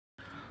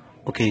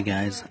Okay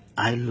guys,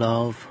 I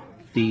love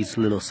these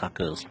little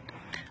suckers.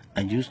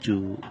 I used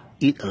to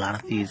eat a lot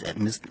of these at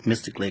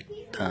Mystic Lake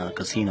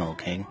Casino,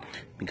 okay,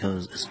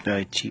 because it's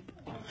very cheap,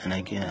 and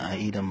I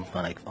eat them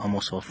for like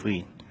almost for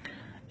free,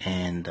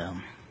 and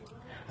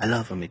I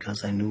love them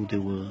because I knew they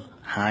were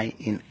high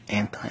in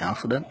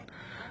antioxidant.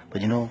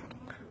 But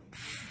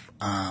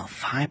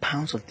 5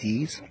 pounds of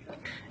these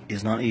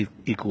is not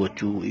equal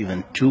to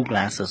even 2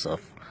 glasses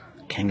of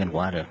Kangen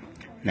water.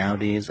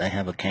 Nowadays, I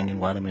have a Kangen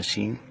water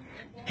machine,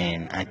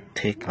 and I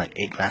take like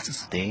 8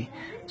 glasses a day.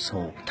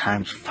 So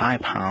times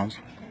 5 pounds,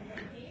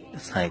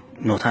 it's like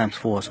no times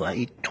four. So I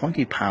eat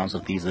 20 pounds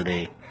of these a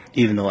day,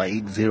 even though I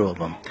eat zero of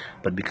them.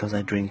 But because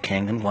I drink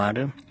Kangen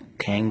water,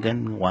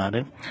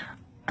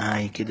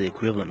 I get the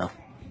equivalent of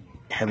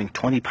having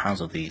 20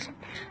 pounds of these.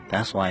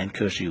 That's why I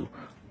encourage you,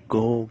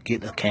 go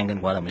get a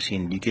Kangen water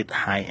machine. You get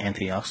high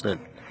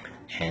antioxidant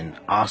and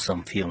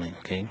awesome feeling,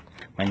 okay?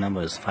 My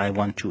number is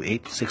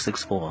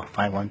 5128-664,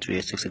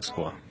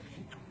 5128-664.